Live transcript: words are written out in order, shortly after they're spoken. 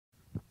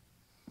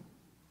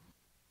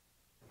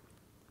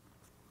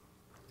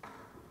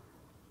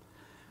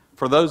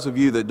For those of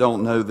you that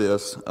don't know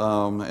this,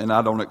 and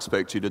I don't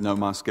expect you to know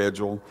my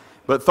schedule,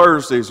 but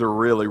Thursdays are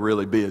really,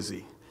 really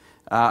busy.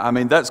 I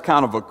mean, that's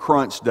kind of a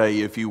crunch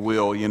day, if you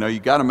will. You know, you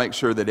got to make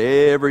sure that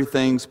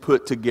everything's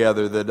put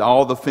together, that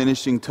all the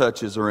finishing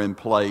touches are in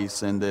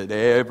place, and that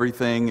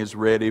everything is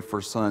ready for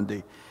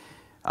Sunday.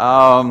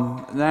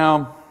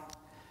 Now,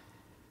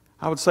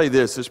 I would say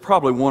this, it's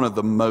probably one of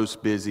the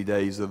most busy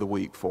days of the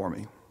week for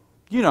me.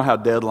 You know how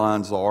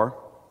deadlines are.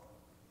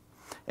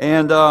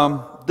 And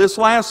this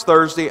last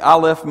Thursday, I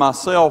left my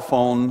cell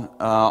phone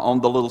on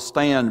the little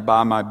stand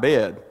by my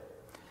bed.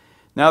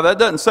 Now, that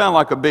doesn't sound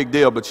like a big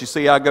deal, but you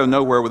see, I go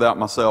nowhere without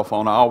my cell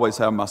phone. I always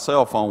have my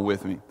cell phone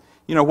with me.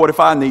 You know, what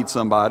if I need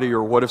somebody,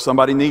 or what if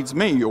somebody needs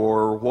me,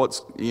 or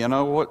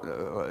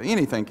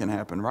anything can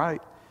happen,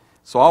 right?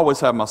 So I always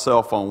have my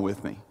cell phone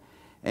with me.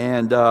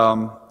 And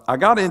I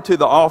got into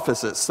the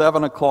office at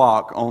 7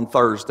 o'clock on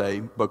Thursday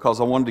because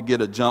I wanted to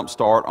get a jump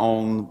start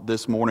on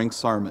this morning's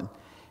sermon.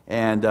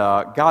 And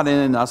got in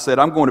and I said,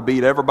 I'm going to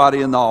beat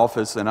everybody in the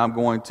office, and I'm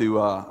going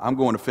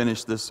to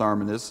finish this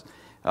sermon. It's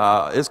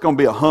going to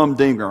be a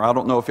humdinger. I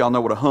don't know if y'all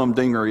know what a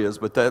humdinger is,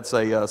 but that's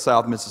a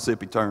South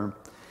Mississippi term.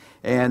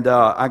 And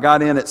I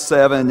got in at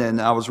 7, and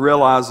I was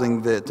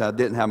realizing that I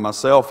didn't have my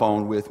cell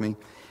phone with me.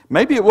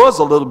 Maybe it was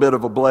a little bit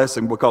of a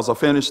blessing because I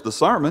finished the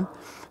sermon,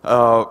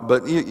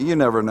 but you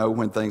never know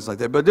when things like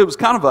that. But it was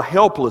kind of a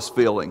helpless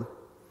feeling.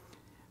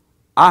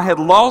 I had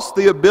lost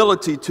the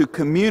ability to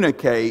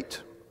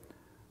communicate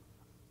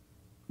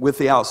with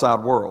the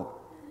outside world.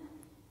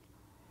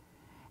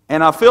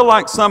 And I feel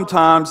like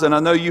sometimes, and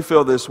I know you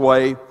feel this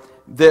way,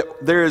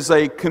 that there is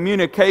a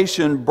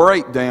communication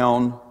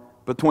breakdown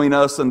between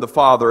us and the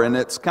Father, and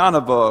it's kind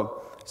of a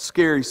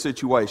scary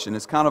situation.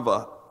 It's kind of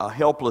a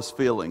helpless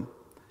feeling.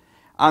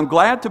 I'm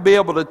glad to be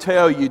able to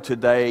tell you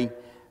today,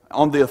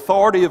 on the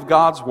authority of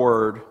God's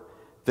Word,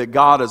 that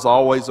God is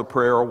always a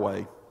prayer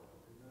away,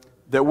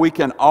 that we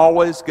can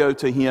always go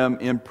to Him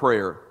in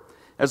prayer.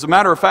 As a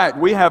matter of fact,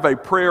 we have a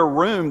prayer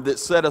room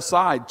that's set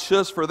aside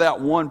just for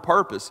that one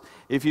purpose.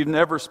 If you've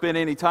never spent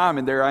any time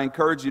in there, I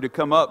encourage you to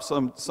come up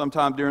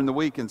sometime during the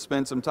week and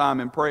spend some time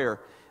in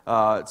prayer.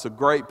 It's a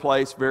great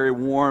place, very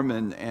warm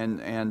and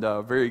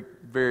very,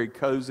 very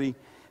cozy,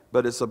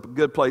 but it's a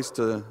good place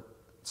to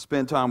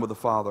spend time with the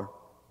Father.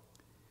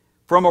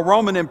 From a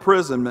Roman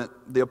imprisonment,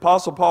 the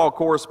Apostle Paul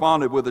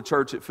corresponded with the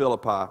church at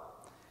Philippi.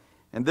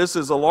 And this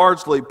is a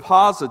largely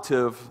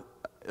positive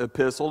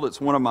epistle.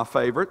 It's one of my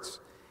favorites.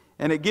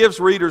 And it gives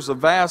readers a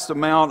vast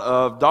amount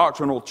of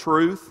doctrinal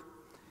truth.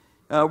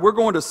 We're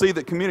going to see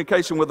that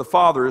communication with the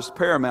Father is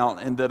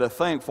paramount and that a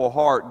thankful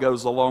heart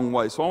goes a long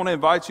way. So I want to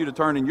invite you to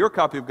turn in your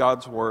copy of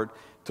God's Word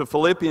to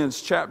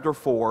Philippians chapter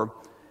 4.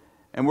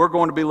 And we're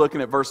going to be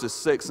looking at verses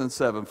 6 and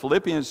 7.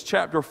 Philippians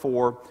chapter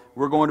 4,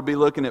 we're going to be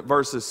looking at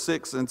verses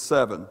 6 and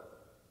 7.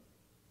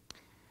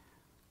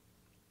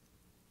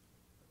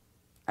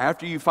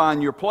 After you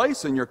find your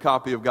place in your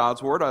copy of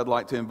God's Word, I'd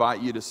like to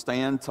invite you to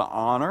stand to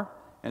honor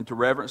and to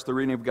reverence the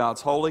reading of God's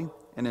holy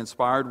and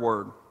inspired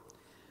Word.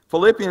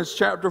 Philippians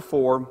chapter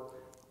 4,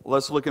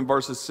 let's look in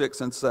verses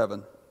 6 and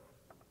 7.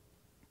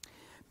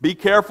 Be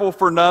careful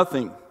for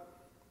nothing,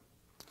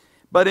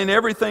 but in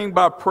everything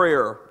by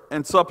prayer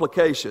and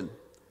supplication,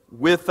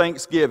 with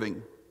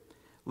thanksgiving,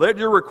 let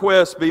your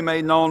requests be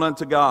made known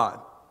unto God.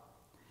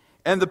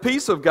 And the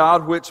peace of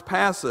God, which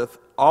passeth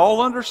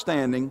all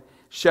understanding,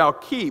 shall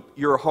keep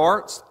your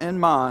hearts and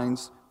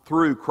minds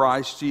through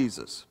Christ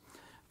Jesus.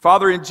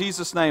 Father, in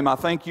Jesus' name, I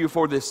thank you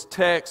for this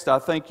text. I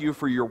thank you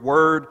for your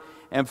word.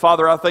 And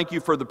Father, I thank you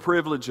for the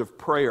privilege of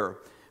prayer.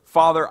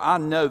 Father, I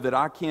know that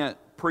I can't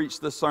preach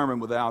this sermon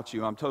without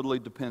you. I'm totally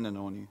dependent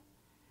on you.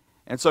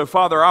 And so,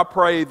 Father, I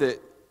pray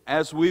that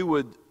as we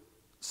would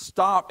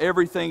stop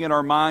everything in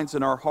our minds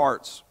and our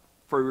hearts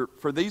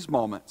for these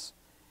moments,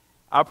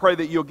 I pray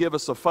that you'll give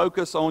us a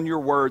focus on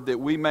your word,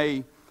 that we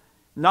may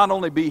not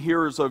only be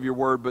hearers of your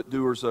word, but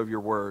doers of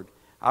your word.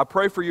 I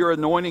pray for your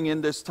anointing in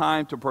this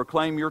time to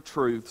proclaim your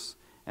truths,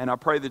 and I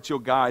pray that you'll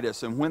guide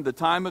us. And when the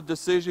time of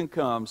decision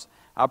comes,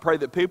 I pray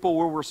that people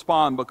will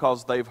respond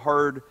because they've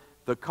heard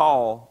the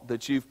call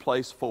that you've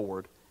placed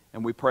forward.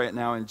 And we pray it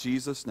now in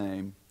Jesus'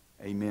 name.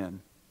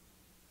 Amen.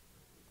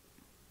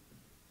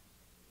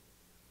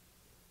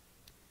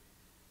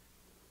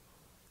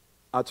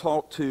 I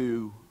talked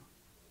to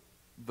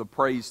the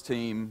praise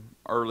team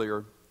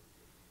earlier,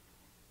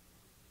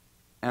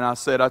 and I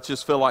said, I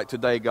just feel like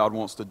today God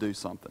wants to do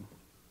something.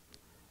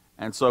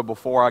 And so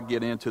before I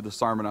get into the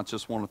sermon, I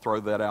just want to throw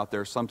that out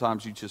there.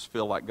 Sometimes you just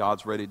feel like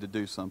God's ready to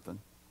do something.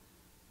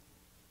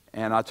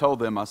 And I told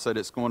them, I said,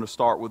 it's going to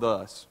start with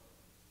us.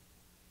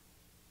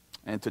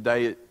 And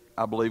today,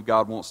 I believe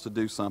God wants to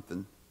do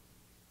something.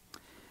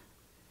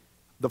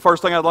 The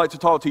first thing I'd like to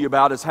talk to you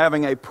about is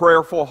having a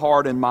prayerful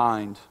heart and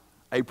mind.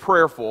 A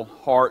prayerful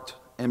heart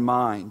and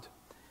mind.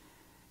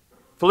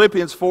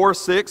 Philippians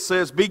 4:6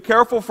 says, be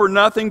careful for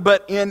nothing,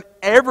 but in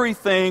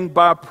everything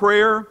by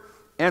prayer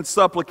and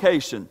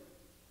supplication.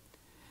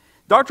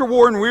 Dr.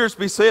 Warren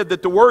Wiersbe said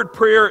that the word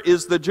prayer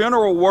is the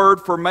general word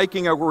for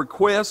making a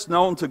request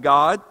known to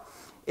God.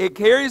 It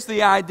carries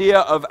the idea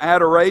of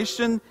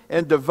adoration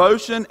and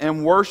devotion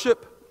and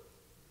worship.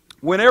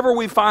 Whenever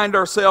we find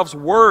ourselves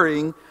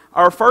worrying,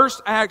 our first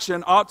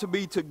action ought to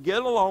be to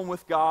get along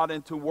with God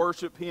and to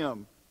worship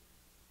Him.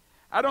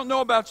 I don't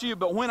know about you,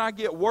 but when I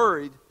get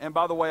worried, and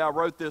by the way, I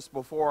wrote this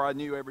before I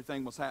knew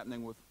everything was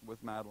happening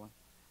with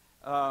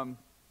Madeline.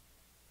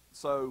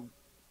 So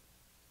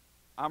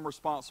I'm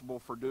responsible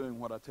for doing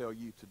what I tell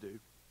you to do.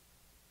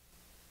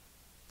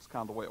 It's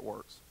kind of the way it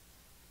works.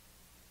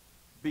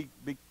 Be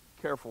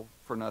careful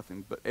for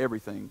nothing, but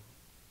everything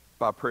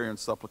by prayer and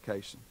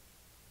supplication.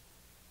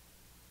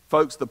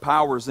 Folks, the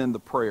power is in the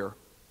prayer.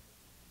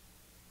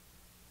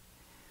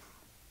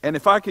 And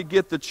if I could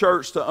get the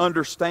church to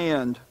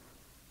understand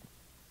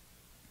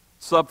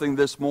something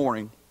this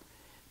morning,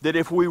 that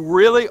if we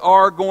really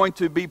are going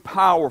to be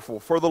powerful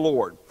for the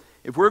Lord,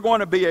 if we're going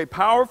to be a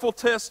powerful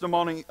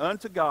testimony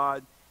unto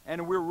God,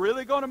 and we're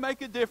really going to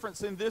make a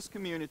difference in this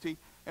community,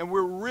 and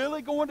we're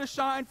really going to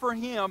shine for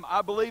Him,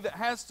 I believe it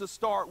has to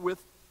start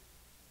with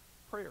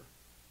prayer.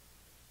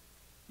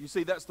 You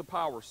see, that's the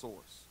power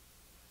source.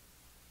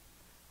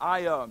 I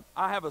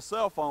have a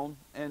cell phone,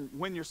 and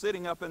when you're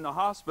sitting up in the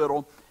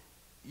hospital,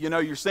 you know,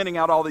 you're sending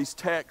out all these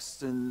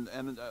texts, and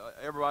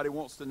everybody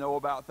wants to know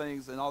about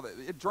things and all that.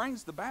 It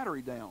drains the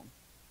battery down.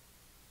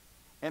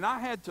 And I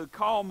had to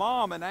call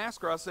Mom and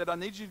ask her, I said, I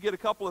need you to get a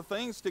couple of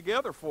things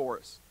together for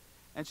us.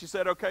 And she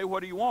said, okay, what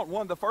do you want?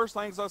 One of the first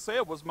things I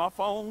said was my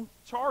phone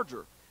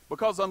charger.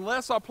 Because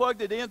unless I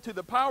plugged it into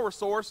the power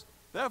source,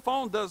 that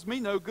phone does me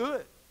no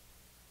good.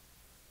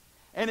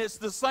 And it's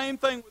the same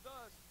thing with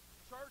us.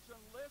 Church,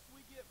 unless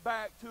we get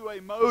back to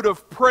a mode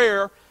of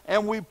prayer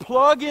and we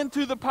plug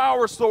into the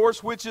power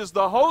source, which is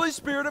the Holy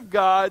Spirit of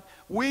God,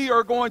 we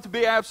are going to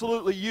be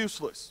absolutely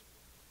useless.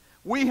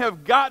 We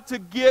have got to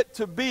get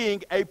to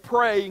being a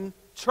praying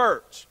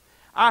church.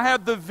 I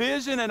have the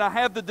vision and I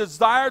have the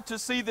desire to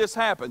see this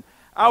happen.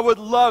 I would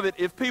love it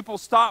if people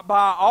stopped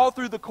by all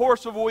through the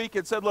course of a week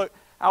and said, look,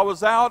 I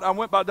was out, I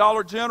went by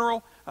Dollar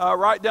General,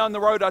 right down the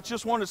road, I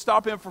just wanted to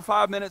stop in for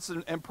 5 minutes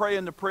and pray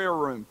in the prayer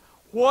room.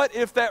 What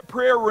if that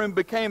prayer room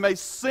became a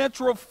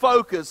central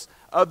focus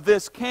of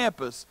this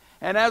campus?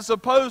 And as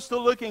opposed to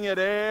looking at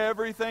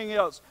everything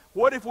else,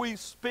 what if we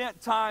spent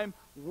time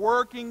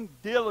working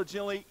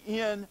diligently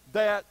in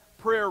that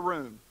prayer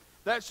room?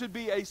 That should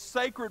be a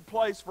sacred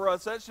place for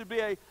us. That should be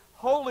a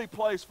holy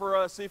place for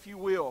us, if you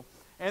will.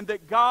 And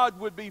that God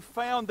would be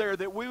found there,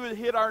 that we would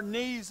hit our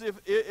knees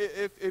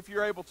if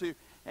you're able to.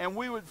 And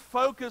we would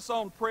focus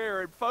on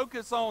prayer and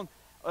focus on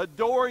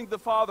adoring the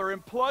Father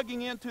and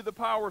plugging into the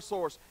power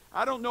source.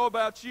 I don't know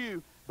about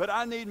you, but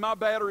I need my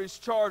batteries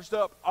charged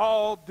up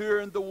all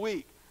during the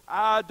week.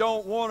 I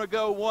don't want to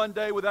go one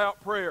day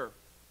without prayer.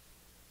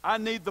 I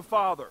need the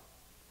Father.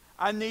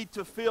 I need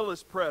to feel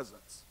His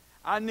presence.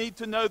 I need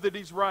to know that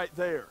He's right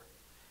there.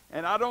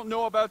 And I don't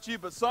know about you,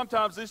 but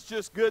sometimes it's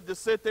just good to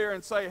sit there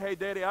and say, hey,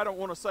 Daddy, I don't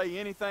want to say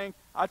anything.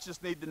 I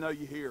just need to know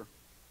You're here.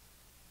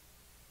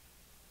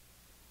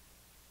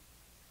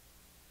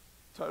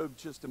 Tobe,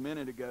 just a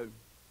minute ago,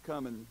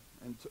 come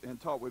and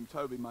talked with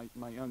Toby,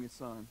 my youngest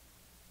son.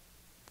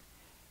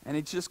 And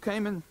he just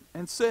came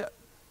and sat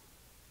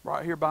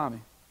right here by me.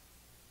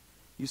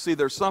 You see,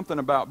 there's something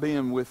about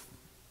being with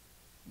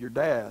your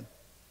dad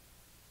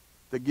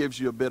that gives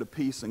you a bit of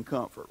peace and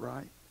comfort,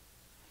 right?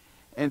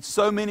 And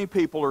so many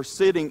people are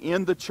sitting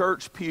in the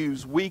church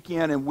pews week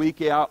in and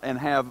week out and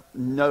have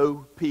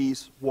no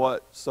peace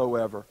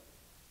whatsoever.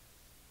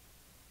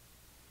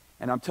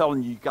 And I'm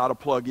telling you, you've got to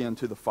plug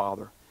into the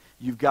Father.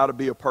 You've got to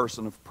be a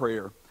person of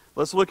prayer.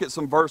 Let's look at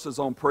some verses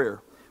on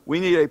prayer. We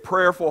need a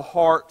prayerful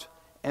heart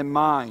and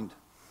mind.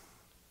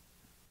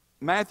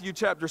 Matthew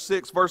chapter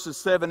 6, verses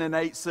 7 and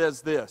 8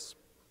 says this,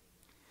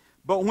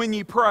 "But when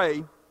ye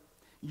pray,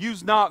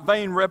 use not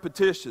vain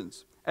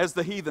repetitions, as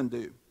the heathen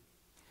do,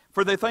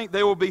 for they think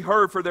they will be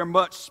heard for their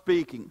much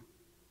speaking.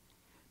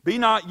 Be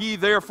not ye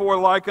therefore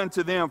like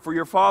unto them, for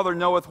your Father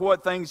knoweth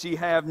what things ye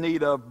have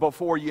need of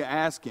before ye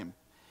ask Him."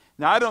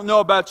 Now, I don't know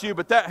about you,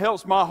 but that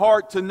helps my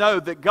heart to know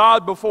that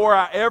God, before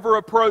I ever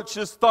approach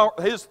His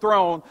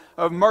throne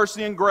of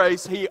mercy and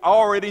grace, He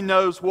already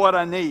knows what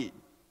I need.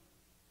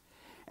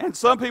 And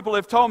some people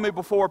have told me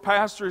before,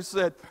 pastors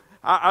said,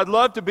 I'd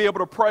love to be able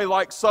to pray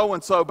like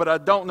so-and-so, but I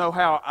don't know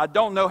how. I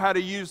don't know how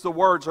to use the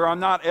words, or I'm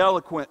not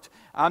eloquent.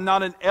 I'm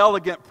not an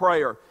elegant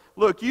prayer.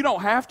 Look, you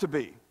don't have to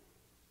be.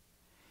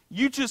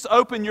 You just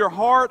open your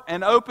heart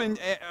and open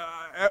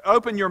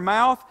your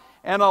mouth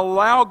and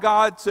allow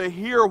God to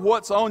hear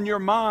what's on your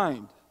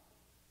mind.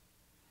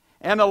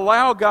 And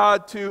allow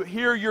God to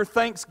hear your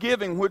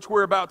thanksgiving, which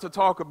we're about to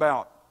talk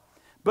about.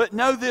 But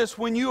know this,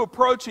 when you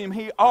approach Him,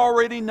 He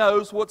already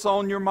knows what's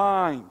on your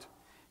mind.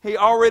 He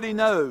already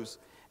knows.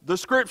 The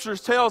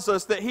Scriptures tells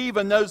us that He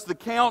even knows the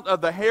count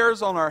of the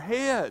hairs on our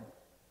head.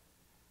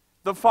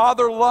 The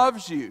Father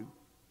loves you.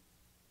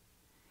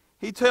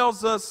 He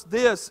tells us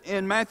this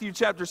in Matthew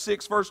chapter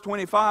 6, verse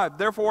 25.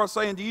 "Therefore I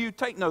say unto you,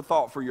 take no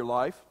thought for your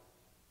life.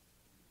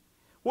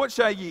 What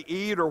shall ye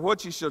eat, or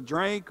what ye shall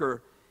drink,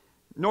 or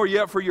nor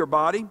yet for your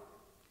body,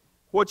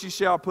 what ye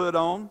shall put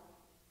on?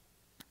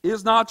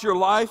 Is not your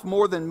life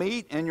more than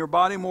meat, and your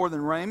body more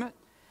than raiment?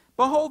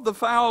 Behold the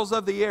fowls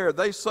of the air,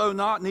 they sow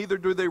not, neither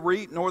do they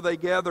reap, nor they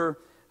gather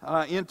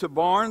into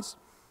barns.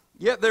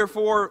 Yet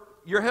therefore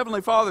your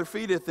heavenly Father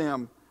feedeth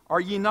them.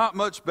 Are ye not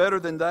much better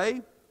than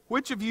they?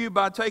 Which of you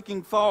by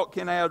taking thought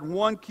can add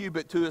 1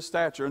 cubit to his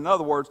stature? In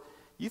other words,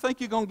 you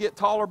think you're going to get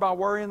taller by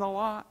worrying a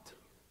lot?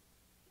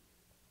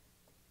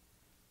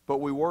 But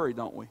we worry,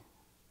 don't we?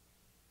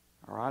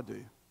 Or I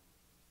do.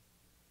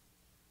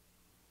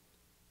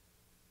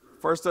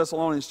 1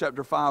 Thessalonians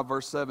chapter 5,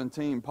 verse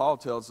 17, Paul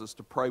tells us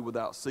to pray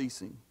without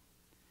ceasing.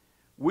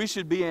 We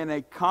should be in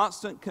a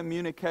constant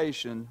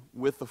communication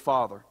with the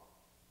Father.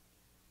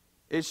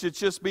 It should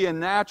just be a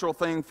natural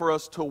thing for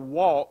us to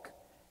walk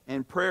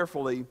and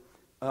prayerfully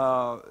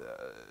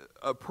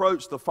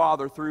approach the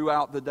Father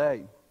throughout the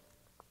day.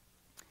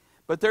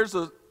 But there's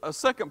a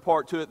second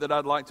part to it that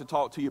I'd like to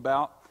talk to you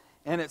about,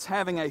 and it's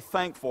having a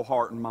thankful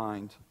heart and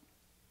mind.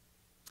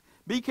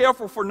 Be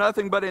careful for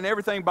nothing, but in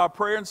everything by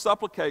prayer and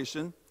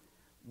supplication,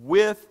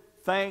 with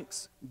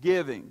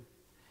thanksgiving.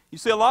 You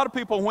see, a lot of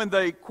people, when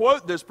they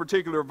quote this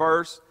particular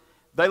verse,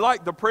 they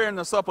like the prayer and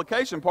the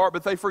supplication part,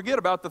 but they forget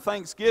about the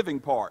thanksgiving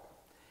part.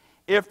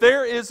 If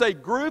there is a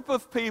group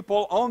of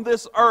people on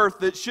this earth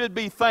that should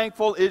be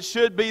thankful, it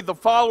should be the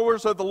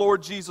followers of the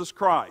Lord Jesus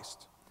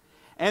Christ.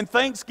 And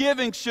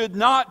thanksgiving should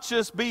not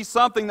just be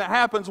something that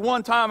happens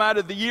one time out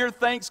of the year.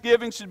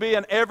 Thanksgiving should be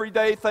an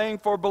everyday thing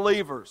for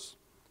believers.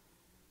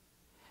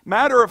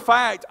 Matter of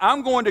fact,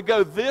 I'm going to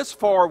go this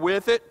far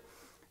with it.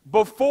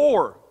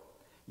 Before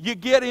you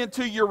get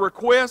into your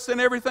requests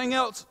and everything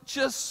else,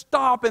 just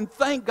stop and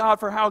thank God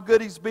for how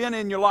good He's been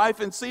in your life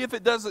and see if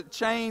it doesn't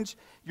change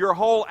your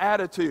whole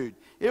attitude.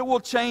 It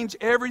will change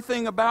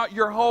everything about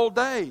your whole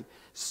day.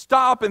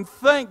 Stop and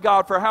thank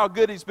God for how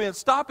good He's been.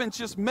 Stop and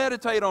just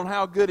meditate on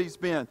how good He's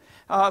been.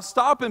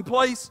 Stop and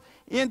place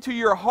into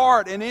your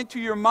heart and into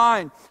your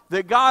mind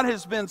that God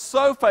has been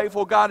so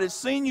faithful. God has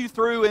seen you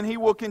through, and He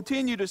will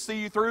continue to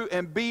see you through,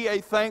 and be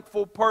a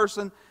thankful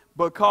person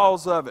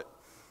because of it.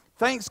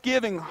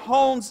 Thanksgiving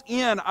hones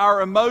in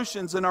our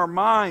emotions and our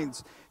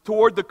minds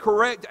toward the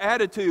correct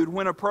attitude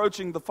when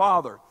approaching the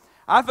Father.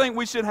 I think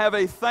we should have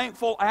a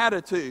thankful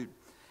attitude.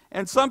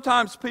 And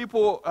sometimes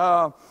people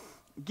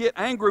get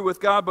angry with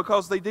God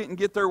because they didn't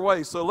get their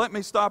way. So let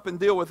me stop and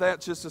deal with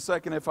that just a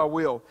second, if I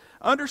will.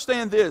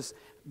 Understand this.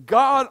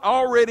 God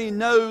already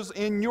knows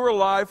in your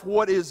life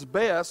what is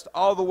best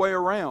all the way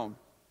around.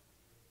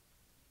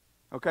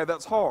 Okay,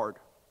 that's hard.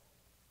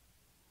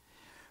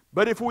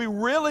 But if we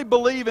really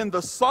believe in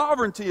the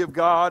sovereignty of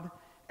God,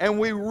 and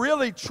we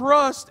really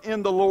trust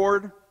in the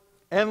Lord,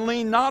 and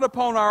lean not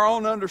upon our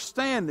own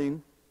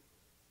understanding,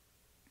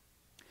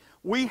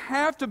 we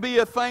have to be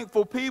a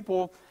thankful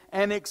people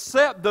and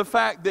accept the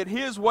fact that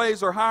His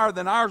ways are higher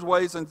than our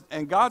ways,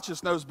 and God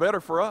just knows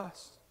better for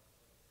us.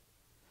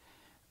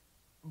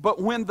 But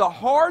when the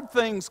hard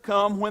things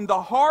come, when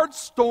the hard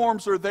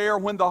storms are there,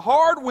 when the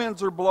hard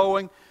winds are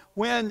blowing,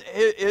 when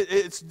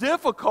it's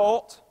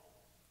difficult,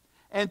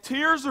 and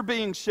tears are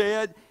being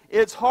shed,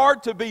 it's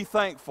hard to be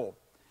thankful.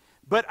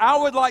 But I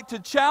would like to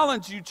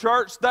challenge you,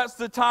 church, that's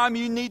the time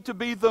you need to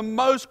be the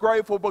most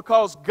grateful,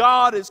 because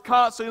God is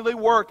constantly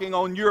working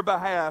on your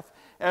behalf,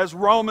 as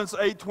Romans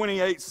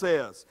 8:28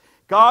 says.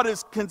 God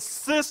is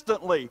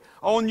consistently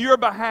on your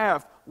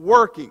behalf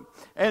working.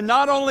 And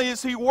not only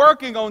is He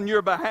working on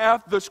your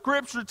behalf, the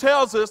Scripture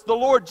tells us the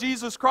Lord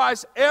Jesus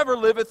Christ ever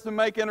liveth to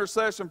make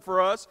intercession for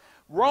us.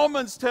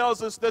 Romans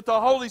tells us that the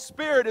Holy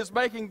Spirit is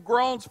making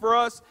groanings for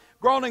us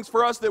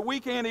that we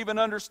can't even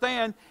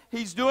understand.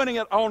 He's doing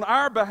it on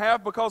our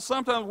behalf, because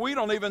sometimes we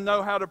don't even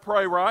know how to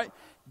pray right.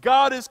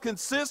 God is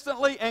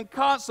consistently and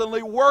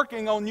constantly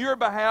working on your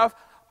behalf,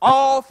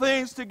 all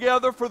things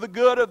together for the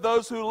good of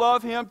those who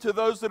love Him, to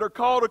those that are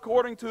called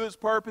according to His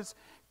purpose.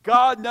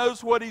 God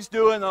knows what He's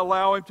doing.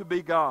 Allow Him to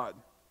be God.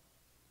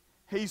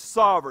 He's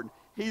sovereign.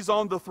 He's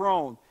on the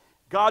throne.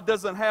 God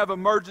doesn't have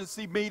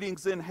emergency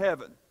meetings in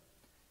heaven.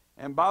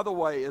 And by the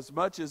way, as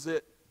much as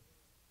it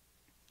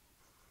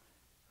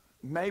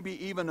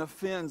maybe even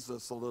offends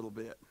us a little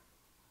bit,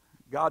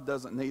 God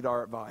doesn't need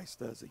our advice,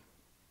 does He?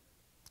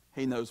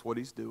 He knows what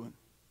He's doing.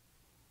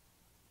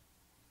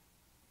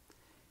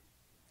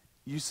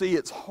 You see,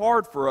 it's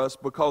hard for us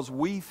because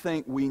we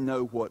think we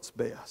know what's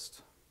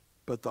best.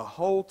 But the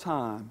whole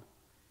time,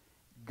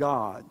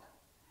 God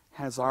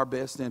has our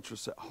best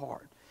interests at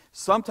heart.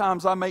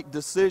 Sometimes I make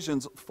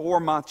decisions for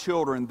my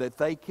children that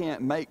they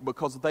can't make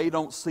because they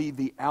don't see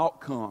the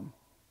outcome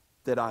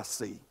that I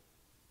see.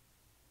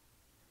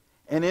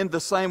 And in the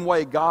same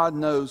way, God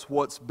knows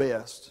what's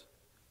best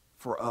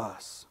for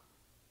us.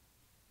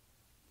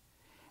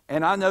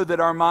 And I know that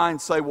our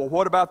minds say, well,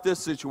 what about this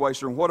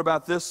situation? Or what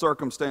about this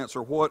circumstance?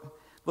 Or what?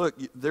 Look,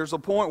 there's a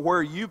point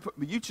where you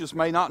just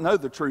may not know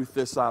the truth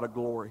this side of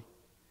glory.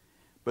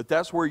 But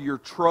that's where your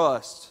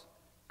trust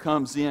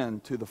comes in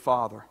to the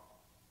Father.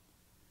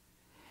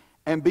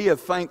 And be a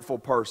thankful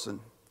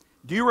person.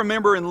 Do you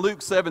remember in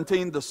Luke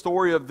 17 the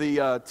story of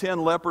the 10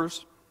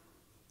 lepers?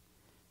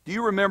 Do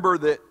you remember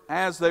that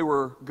as they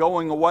were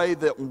going away,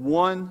 that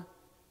one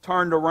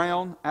turned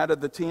around out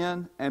of the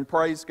 10 and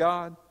praised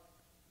God?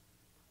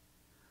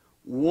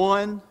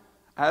 1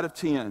 out of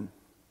 10.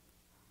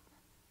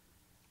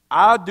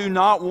 I do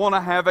not want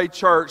to have a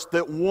church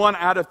that 1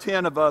 out of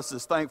 10 of us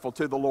is thankful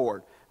to the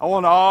Lord. I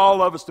want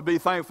all of us to be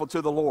thankful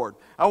to the Lord.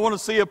 I want to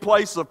see a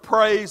place of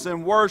praise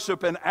and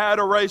worship and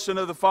adoration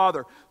of the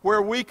Father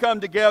where we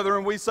come together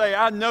and we say,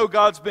 I know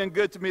God's been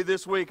good to me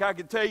this week. I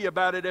could tell you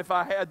about it if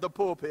I had the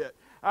pulpit.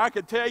 I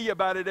could tell you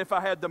about it if I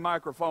had the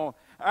microphone.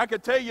 I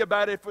could tell you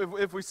about it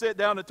if we sit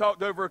down and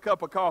talked over a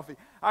cup of coffee.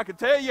 I could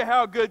tell you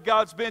how good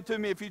God's been to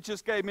me if you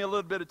just gave me a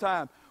little bit of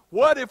time.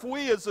 What if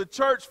we as a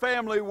church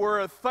family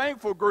were a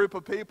thankful group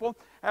of people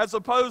as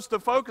opposed to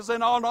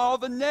focusing on all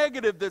the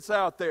negative that's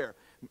out there?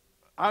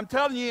 I'm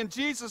telling you, in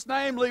Jesus'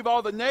 name, leave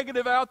all the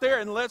negative out there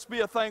and let's be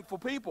a thankful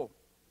people.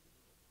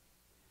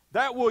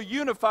 That will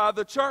unify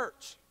the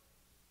church.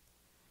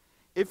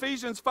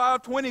 Ephesians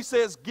 5:20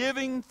 says,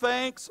 giving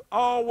thanks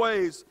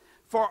always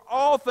for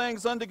all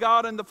things unto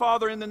God and the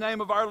Father in the name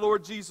of our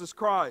Lord Jesus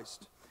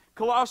Christ.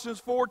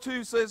 Colossians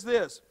 4:2 says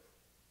this,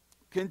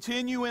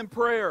 continue in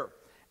prayer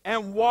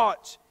and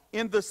watch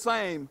in the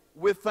same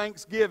with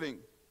thanksgiving.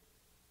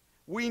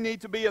 We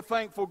need to be a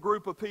thankful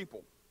group of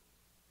people.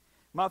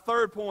 My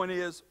third point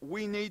is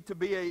we need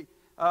to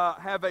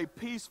have a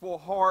peaceful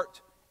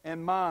heart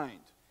and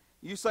mind.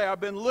 You say, I've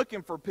been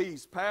looking for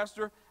peace.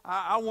 Pastor,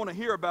 I want to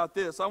hear about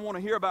this. I want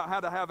to hear about how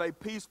to have a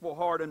peaceful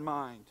heart and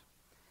mind.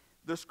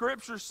 The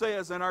Scripture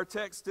says in our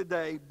text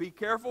today, be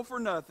careful for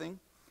nothing,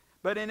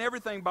 but in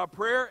everything by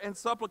prayer and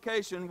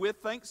supplication with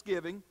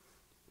thanksgiving,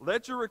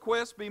 let your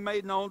requests be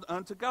made known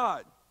unto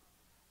God.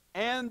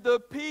 And the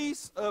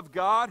peace of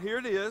God, here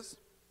it is,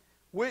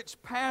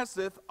 which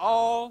passeth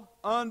all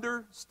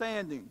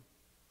understanding.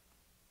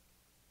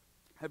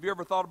 Have you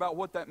ever thought about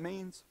what that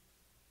means?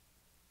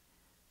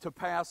 To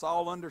pass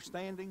all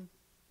understanding?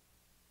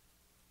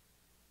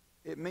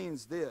 It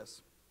means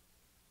this.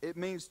 It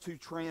means to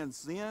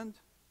transcend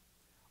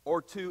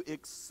or to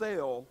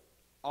excel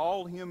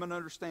all human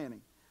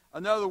understanding.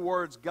 In other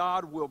words,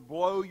 God will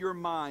blow your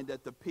mind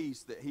at the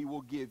peace that He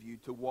will give you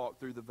to walk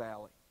through the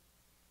valley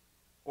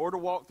or to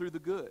walk through the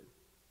good.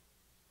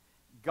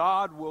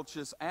 God will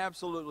just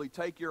absolutely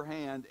take your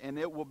hand, and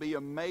it will be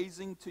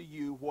amazing to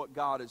you what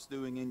God is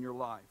doing in your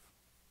life.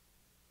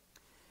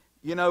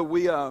 You know,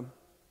 we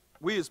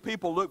as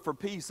people look for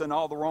peace in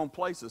all the wrong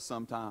places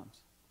sometimes.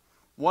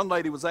 One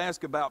lady was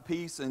asked about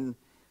peace, and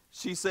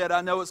she said,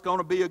 I know it's going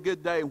to be a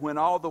good day when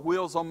all the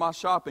wheels on my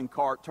shopping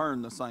cart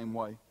turn the same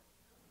way.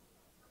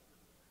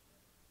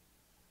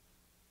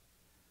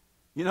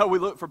 You know, we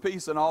look for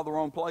peace in all the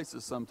wrong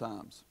places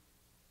sometimes.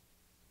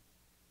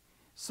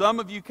 Some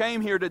of you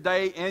came here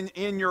today, and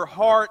in your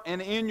heart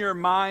and in your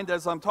mind,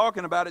 as I'm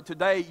talking about it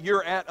today,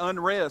 you're at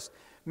unrest.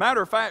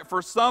 Matter of fact,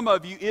 for some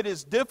of you, it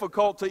is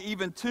difficult to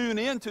even tune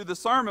into the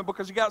sermon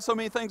because you got so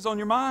many things on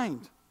your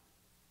mind.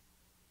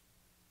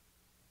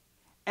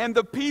 And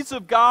the peace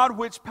of God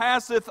which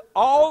passeth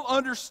all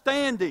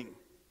understanding.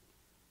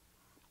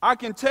 I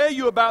can tell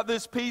you about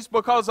this peace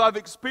because I've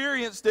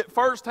experienced it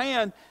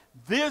firsthand.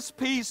 This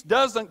peace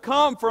doesn't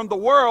come from the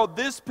world.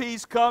 This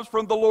peace comes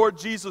from the Lord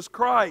Jesus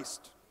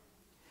Christ.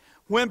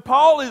 When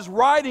Paul is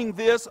writing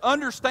this,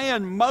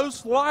 understand,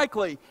 most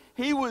likely,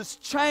 he was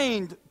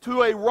chained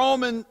to a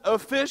Roman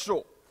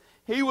official.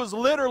 He was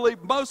literally,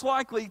 most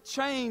likely,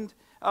 chained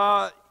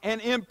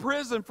and in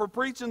prison for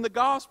preaching the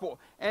gospel.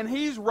 And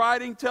he's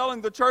writing,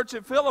 telling the church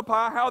at Philippi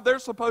how they're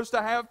supposed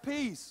to have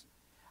peace.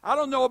 I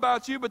don't know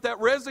about you, but that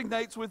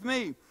resonates with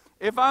me.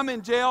 If I'm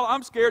in jail,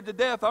 I'm scared to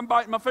death. I'm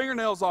biting my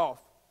fingernails off.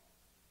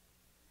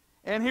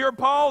 And here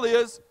Paul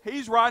is,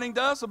 he's writing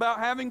to us about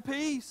having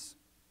peace.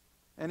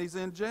 And he's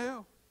in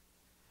jail.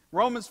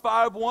 Romans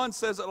 5:1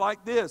 says it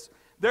like this.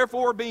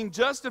 Therefore, being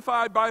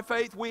justified by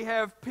faith, we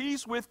have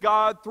peace with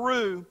God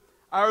through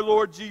our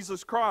Lord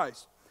Jesus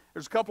Christ.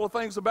 There's a couple of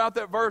things about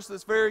that verse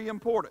that's very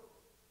important.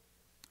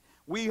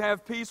 We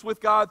have peace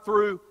with God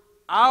through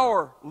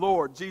our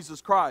Lord Jesus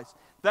Christ.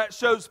 That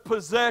shows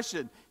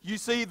possession. You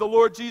see, the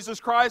Lord Jesus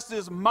Christ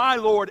is my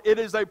Lord. It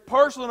is a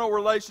personal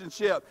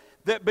relationship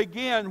that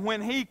began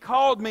when He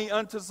called me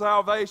unto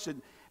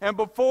salvation. And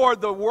before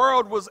the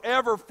world was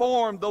ever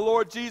formed, the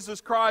Lord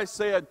Jesus Christ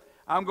said,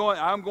 I'm going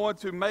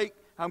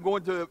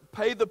to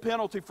pay the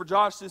penalty for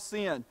Josh's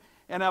sin.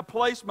 And I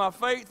placed my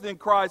faith in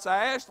Christ.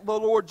 I asked the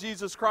Lord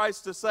Jesus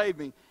Christ to save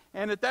me.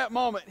 And at that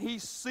moment, He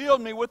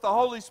sealed me with the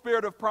Holy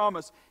Spirit of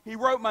promise. He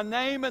wrote my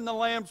name in the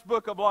Lamb's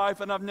Book of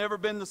Life, and I've never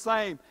been the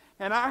same.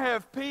 And I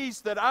have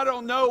peace that I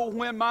don't know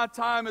when my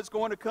time is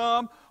going to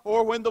come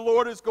or when the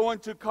Lord is going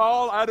to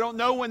call. I don't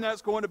know when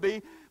that's going to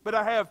be. But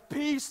I have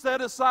peace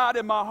set aside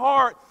in my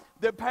heart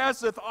that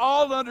passeth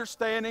all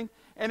understanding,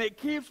 and it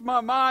keeps my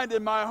mind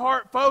and my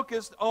heart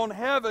focused on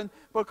heaven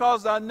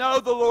because I know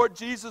the Lord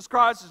Jesus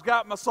Christ has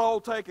got my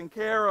soul taken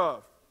care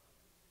of.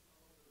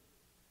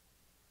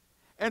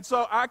 And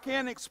so I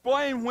can't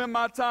explain when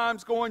my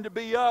time's going to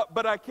be up,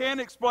 but I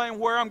can explain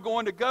where I'm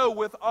going to go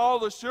with all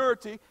the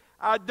surety.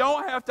 I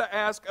don't have to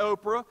ask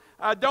Oprah.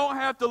 I don't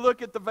have to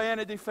look at the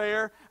Vanity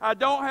Fair. I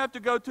don't have to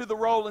go to the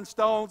Rolling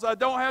Stones. I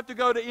don't have to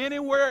go to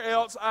anywhere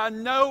else. I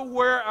know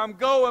where I'm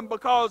going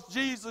because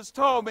Jesus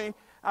told me,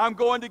 I'm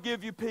going to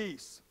give you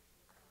peace.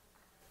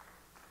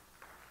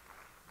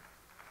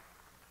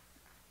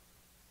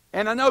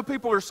 And I know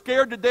people are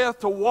scared to death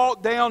to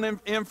walk down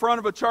in front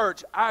of a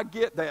church. I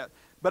get that.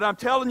 But I'm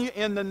telling you,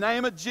 in the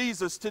name of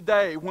Jesus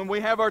today, when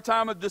we have our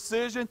time of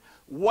decision,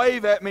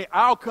 wave at me.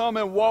 I'll come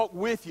and walk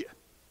with you.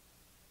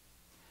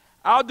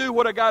 I'll do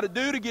what I got to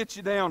do to get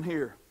you down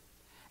here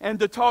and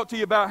to talk to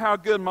you about how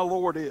good my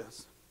Lord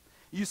is.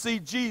 You see,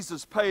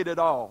 Jesus paid it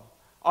all.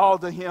 All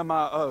to Him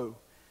I owe.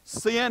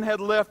 Sin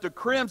had left a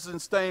crimson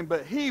stain,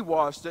 but He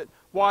washed it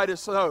white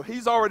as snow.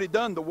 He's already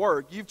done the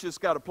work. You've just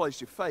got to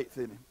place your faith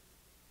in Him,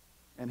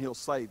 and He'll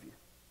save you.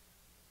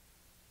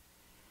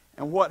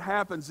 And what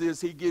happens is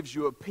He gives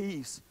you a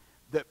peace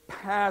that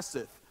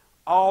passeth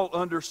all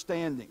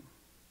understanding.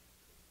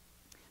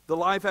 The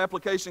Life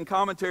Application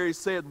Commentary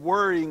said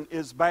worrying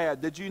is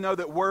bad. Did you know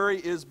that worry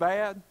is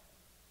bad?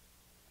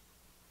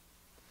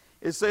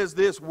 It says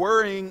this,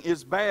 worrying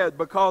is bad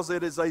because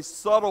it is a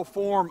subtle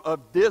form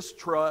of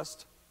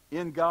distrust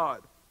in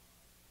God.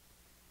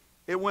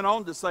 It went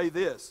on to say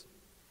this,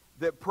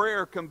 that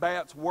prayer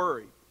combats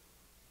worry.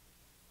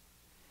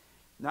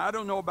 Now, I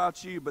don't know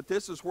about you, but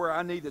this is where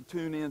I need to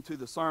tune into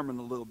the sermon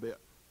a little bit.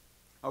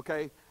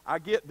 Okay? I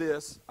get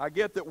this. I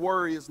get that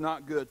worry is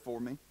not good for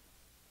me.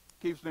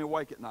 Keeps me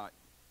awake at night.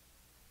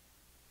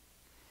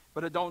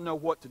 But I don't know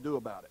what to do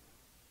about it.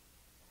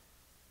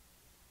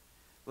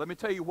 Let me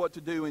tell you what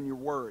to do in your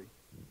worry.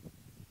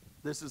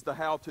 This is the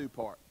how-to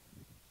part.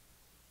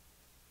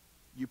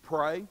 You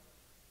pray.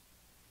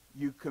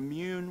 You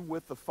commune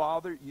with the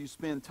Father. You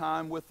spend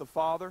time with the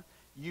Father.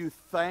 You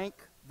thank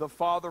the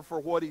Father for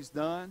what He's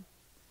done.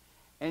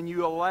 And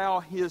you allow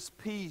His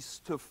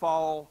peace to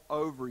fall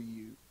over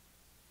you.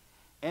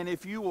 And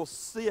if you will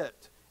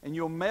sit and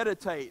you'll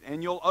meditate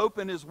and you'll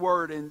open His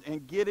Word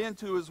and get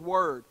into His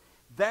Word,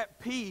 that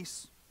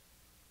peace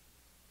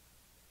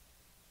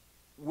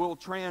will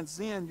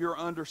transcend your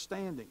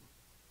understanding.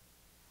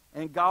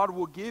 And God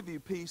will give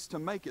you peace to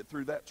make it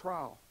through that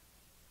trial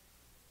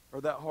or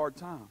that hard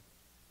time.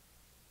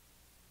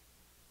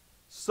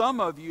 Some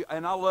of you,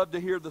 and I love to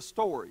hear the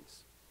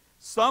stories,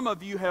 some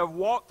of you have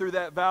walked through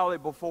that valley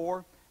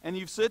before, and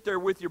you sit there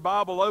with your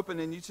Bible open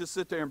and you just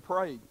sit there and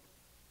pray.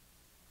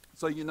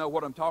 So you know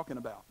what I'm talking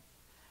about.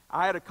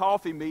 I had a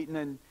coffee meeting,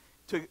 and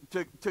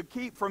to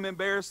keep from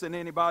embarrassing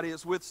anybody,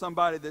 it's with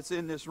somebody that's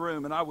in this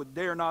room, and I would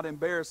dare not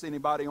embarrass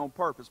anybody on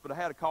purpose, but I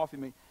had a coffee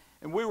meeting,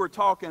 and we were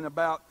talking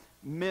about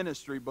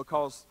ministry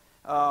because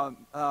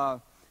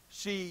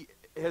she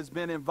has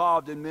been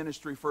involved in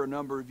ministry for a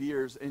number of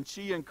years, and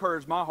she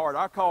encouraged my heart.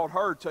 I called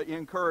her to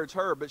encourage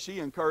her, but she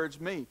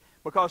encouraged me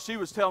because she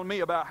was telling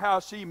me about how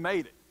she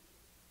made it,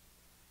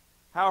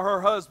 how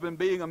her husband,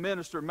 being a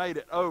minister, made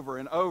it over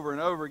and over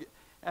and over again.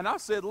 And I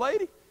said,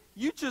 lady,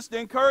 you just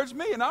encouraged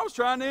me, and I was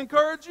trying to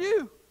encourage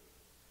you.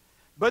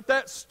 But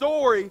that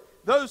story,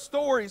 those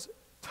stories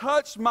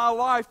touched my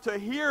life to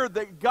hear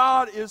that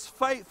God is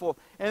faithful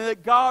and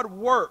that God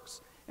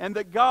works and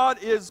that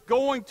God is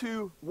going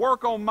to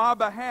work on my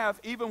behalf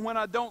even when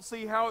I don't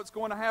see how it's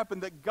going to happen,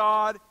 that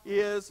God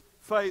is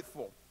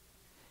faithful.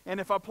 And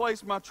if I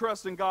place my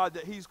trust in God,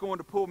 that He's going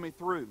to pull me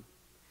through.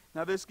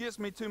 Now this gets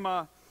me to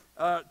my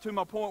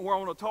point where I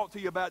want to talk to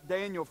you about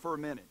Daniel for a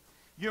minute.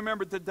 You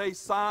remember that they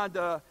signed,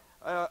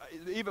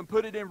 even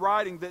put it in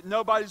writing, that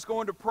nobody's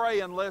going to pray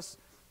unless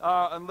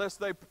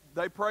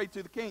they pray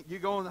to the king. You're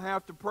going to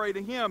have to pray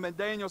to him. And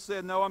Daniel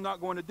said, no, I'm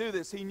not going to do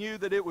this. He knew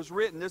that it was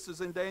written. This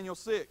is in Daniel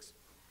 6.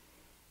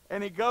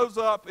 And he goes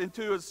up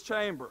into his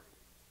chamber,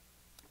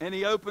 and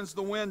he opens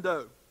the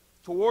window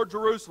toward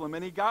Jerusalem,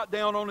 and he got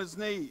down on his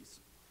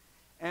knees.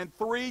 And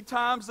 3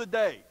 times a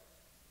day,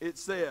 it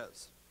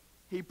says,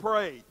 he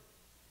prayed.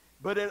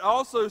 But it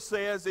also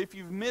says, if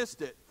you've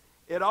missed it,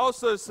 it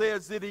also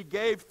says that he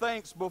gave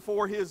thanks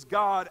before his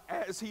God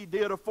as he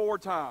did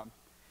aforetime.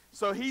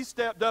 So he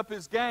stepped up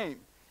his game.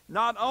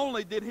 Not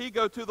only did he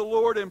go to the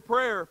Lord in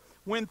prayer,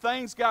 when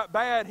things got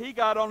bad, he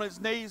got on his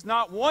knees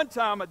not 1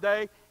 time a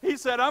day. He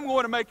said, I'm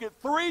going to make it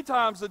 3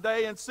 times a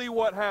day and see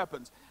what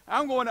happens.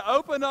 I'm going to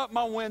open up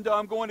my window.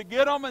 I'm going to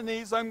get on my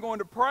knees. I'm going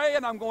to pray,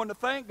 and I'm going to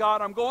thank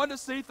God. I'm going to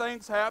see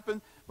things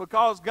happen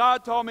because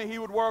God told me He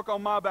would work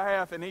on my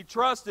behalf, and he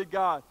trusted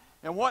God.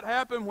 And what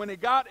happened when he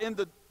got in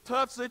the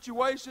tough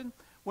situation,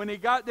 when he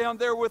got down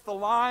there with the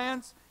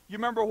lions, you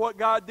remember what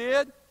God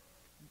did?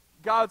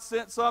 God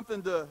sent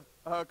something to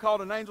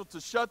called an angel to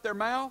shut their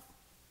mouth,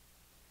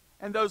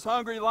 and those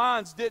hungry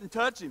lions didn't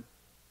touch him.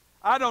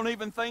 I don't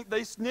even think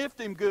they sniffed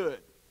him good.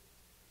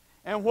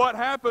 And what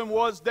happened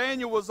was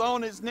Daniel was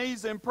on his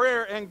knees in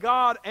prayer, and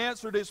God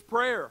answered his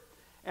prayer.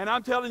 And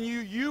I'm telling you,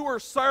 you are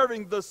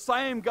serving the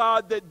same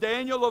God that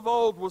Daniel of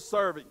old was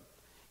serving.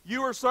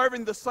 You are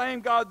serving the same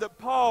God that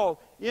Paul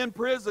in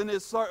prison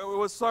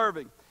was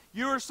serving.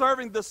 You are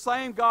serving the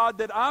same God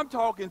that I'm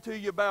talking to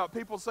you about.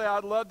 People say,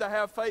 I'd love to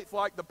have faith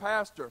like the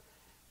pastor.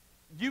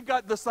 You've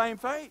got the same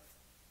faith.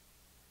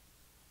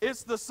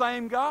 It's the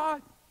same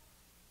God.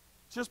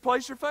 Just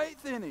place your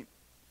faith in Him.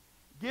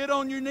 Get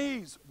on your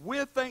knees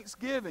with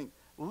thanksgiving.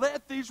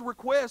 Let these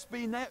requests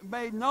be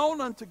made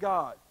known unto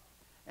God.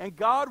 And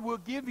God will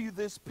give you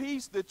this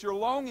peace that you're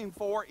longing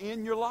for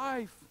in your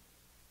life.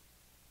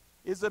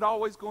 Is it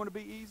always going to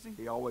be easy?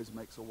 He always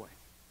makes a way.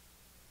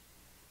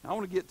 Now, I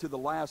want to get to the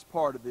last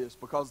part of this,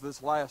 because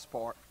this last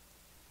part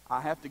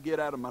I have to get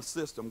out of my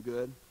system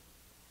good.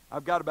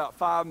 I've got about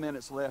 5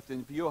 minutes left,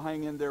 and if you'll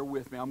hang in there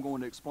with me, I'm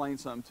going to explain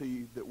something to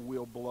you that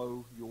will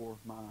blow your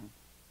mind.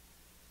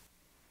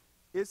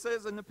 It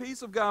says, "And the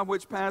peace of God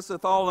which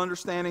passeth all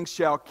understanding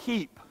shall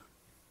keep."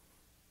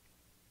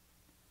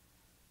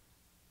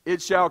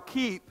 It shall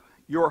keep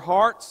your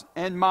hearts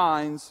and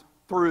minds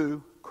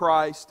through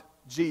Christ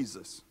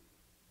Jesus.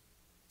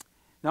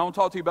 Now I want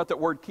to talk to you about that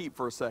word keep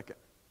for a second.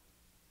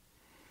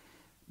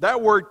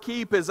 That word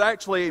keep is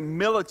actually a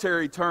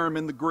military term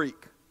in the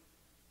Greek.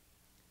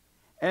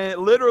 And it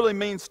literally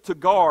means to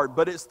guard,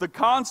 but it's the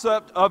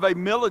concept of a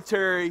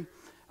military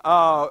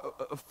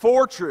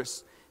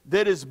fortress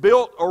that is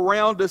built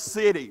around a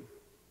city.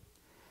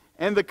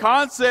 And the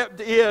concept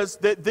is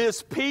that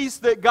this peace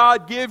that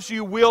God gives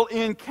you will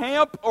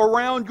encamp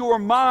around your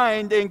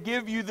mind and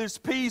give you this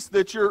peace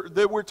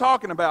that we're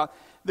talking about,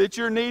 that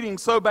you're needing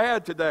so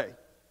bad today.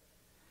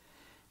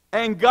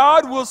 And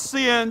God will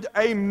send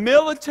a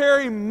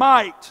military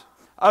might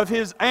of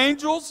His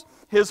angels,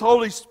 His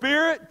Holy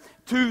Spirit,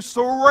 to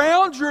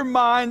surround your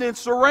mind and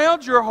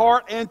surround your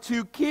heart and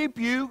to keep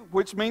you,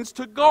 which means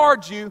to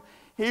guard you.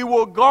 He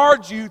will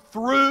guard you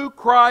through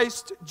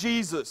Christ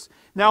Jesus.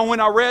 Now, when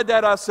I read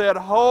that, I said,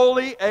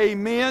 holy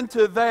amen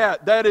to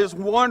that. That is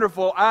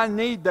wonderful. I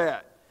need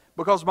that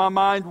because my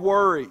mind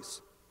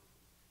worries.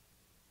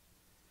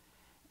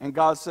 And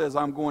God says,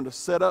 I'm going to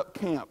set up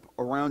camp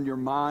around your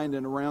mind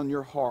and around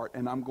your heart,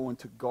 and I'm going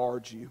to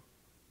guard you.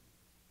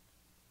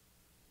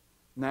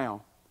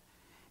 Now,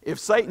 if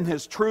Satan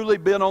has truly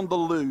been on the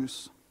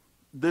loose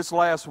this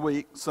last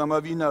week, some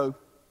of you know,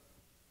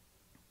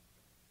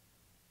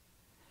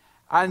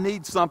 I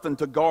need something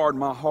to guard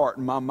my heart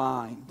and my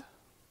mind.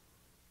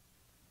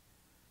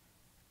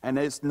 And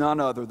it's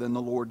none other than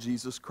the Lord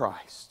Jesus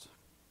Christ.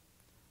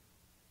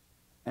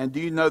 And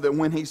do you know that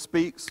when He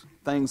speaks,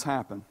 things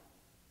happen?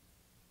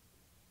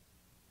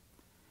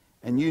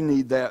 And you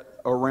need that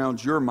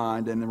around your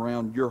mind and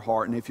around your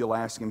heart, and if you'll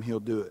ask Him, He'll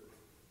do it.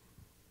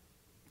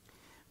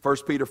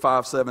 1 Peter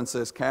 5:7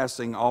 says,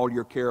 "Casting all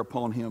your care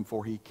upon Him,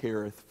 for He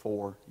careth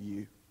for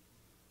you."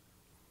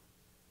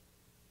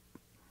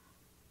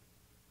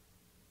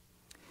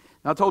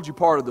 Now, I told you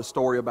part of the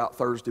story about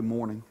Thursday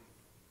morning.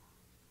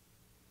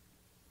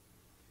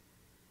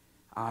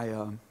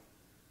 I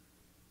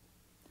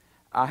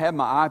had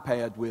my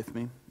iPad with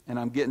me, and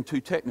I'm getting too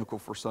technical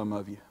for some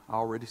of you. I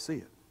already see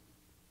it.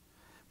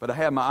 But I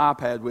had my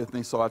iPad with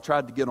me, so I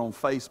tried to get on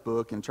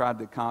Facebook and tried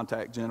to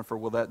contact Jennifer.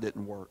 Well, that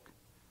didn't work.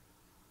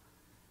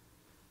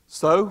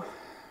 So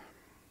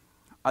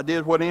I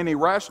did what any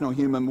rational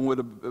human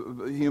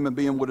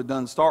being would have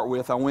done to start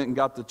with. I went and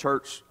got the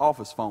church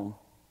office phone,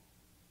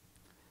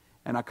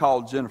 and I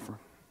called Jennifer.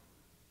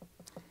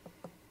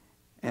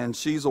 And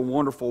she's a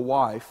wonderful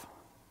wife.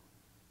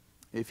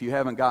 If you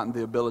haven't gotten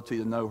the ability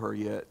to know her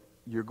yet,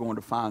 you're going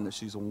to find that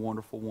she's a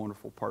wonderful,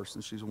 wonderful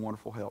person. She's a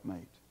wonderful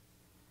helpmate.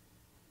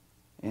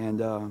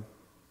 And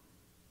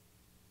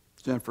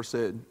Jennifer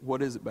said,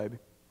 "What is it, baby?"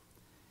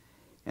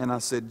 And I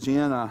said,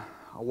 "Jen, I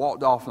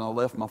walked off and I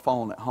left my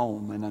phone at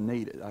home and I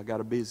need it. I got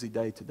a busy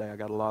day today. I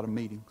got a lot of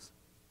meetings."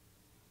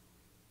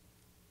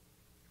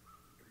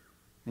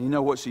 And you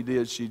know what she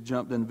did? She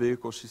jumped in the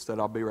vehicle. She said,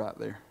 "I'll be right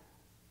there."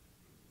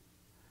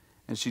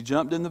 And she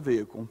jumped in the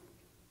vehicle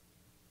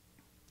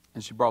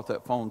and she brought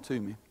that phone to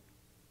me.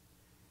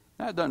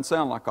 Now, it doesn't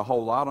sound like a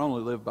whole lot. I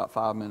only live about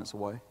 5 minutes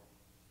away.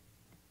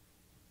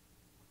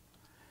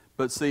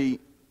 But see,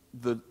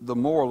 the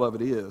moral of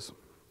it is,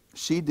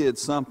 she did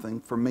something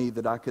for me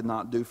that I could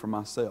not do for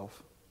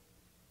myself.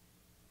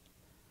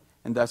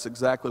 And that's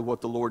exactly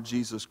what the Lord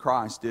Jesus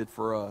Christ did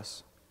for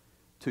us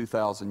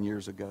 2,000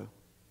 years ago.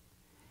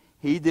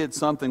 He did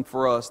something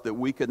for us that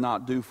we could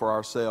not do for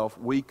ourselves.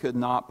 We could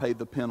not pay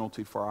the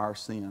penalty for our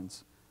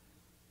sins.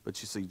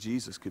 But you see,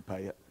 Jesus could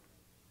pay it.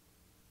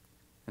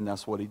 And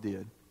that's what He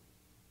did.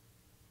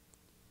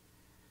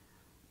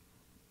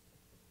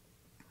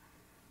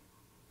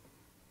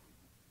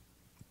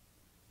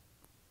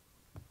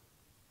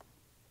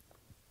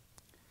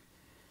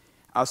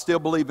 I still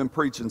believe in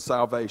preaching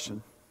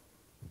salvation.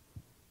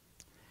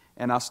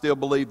 And I still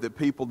believe that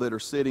people that are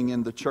sitting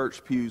in the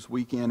church pews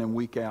week in and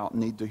week out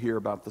need to hear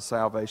about the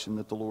salvation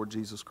that the Lord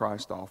Jesus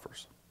Christ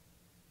offers.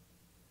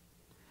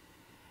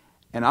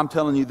 And I'm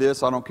telling you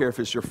this, I don't care if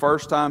it's your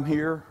first time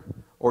here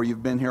or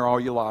you've been here all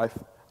your life.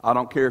 I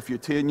don't care if you're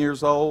 10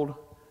 years old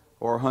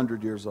or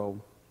 100 years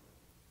old.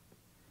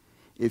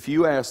 If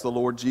you ask the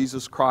Lord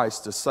Jesus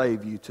Christ to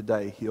save you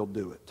today, He'll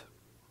do it.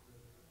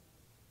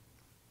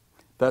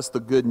 That's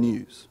the good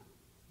news.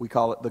 We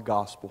call it the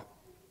gospel.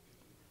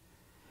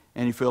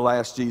 And if you'll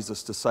ask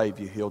Jesus to save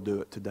you, He'll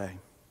do it today.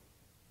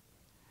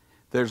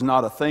 There's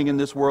not a thing in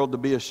this world to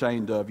be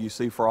ashamed of. You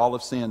see, for all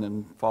have sinned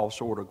and fall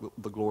short of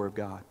the glory of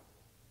God.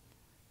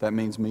 That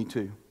means me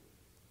too.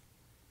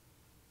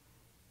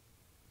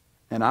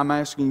 And I'm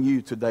asking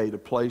you today to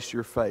place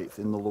your faith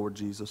in the Lord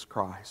Jesus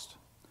Christ.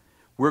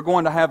 We're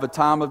going to have a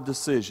time of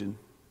decision.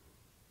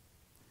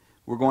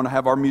 We're going to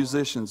have our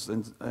musicians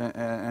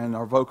and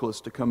our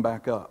vocalists to come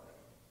back up.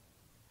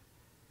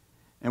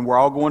 And we're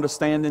all going to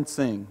stand and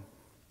sing.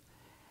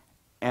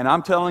 And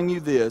I'm telling you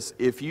this,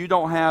 if you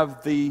don't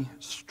have the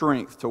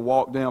strength to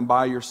walk down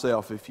by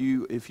yourself, if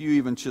you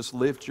even just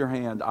lift your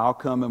hand, I'll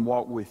come and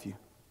walk with you.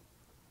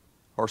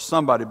 Or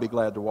somebody be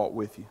glad to walk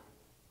with you.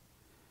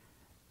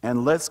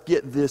 And let's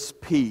get this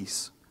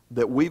peace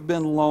that we've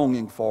been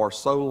longing for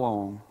so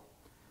long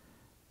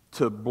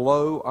to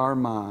blow our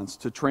minds,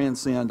 to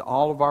transcend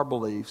all of our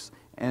beliefs,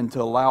 and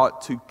to allow it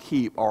to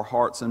keep our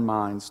hearts and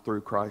minds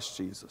through Christ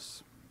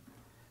Jesus.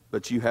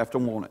 But you have to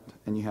want it,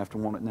 and you have to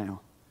want it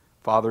now.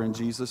 Father, in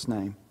Jesus'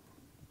 name,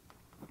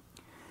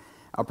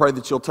 I pray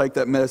that you'll take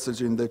that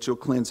message and that you'll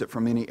cleanse it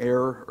from any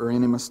error or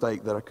any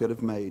mistake that I could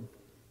have made.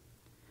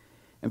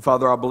 And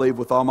Father, I believe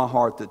with all my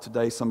heart that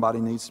today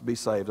somebody needs to be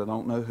saved. I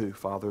don't know who,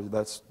 Father.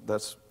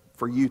 That's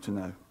for you to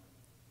know.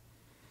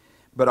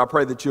 But I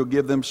pray that you'll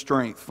give them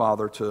strength,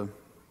 Father, to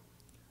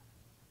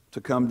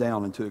come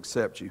down and to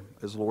accept you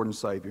as Lord and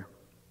Savior.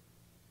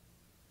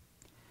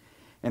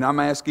 And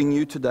I'm asking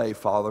you today,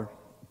 Father,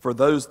 for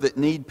those that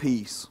need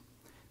peace,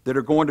 that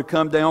are going to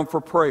come down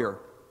for prayer,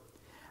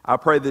 I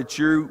pray that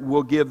you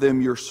will give them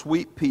your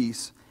sweet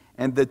peace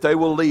and that they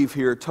will leave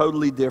here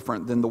totally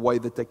different than the way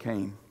that they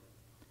came,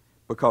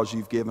 because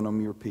you've given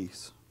them your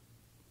peace.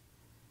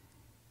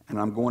 And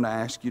I'm going to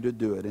ask you to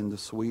do it in the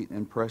sweet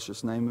and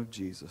precious name of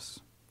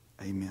Jesus.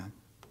 Amen.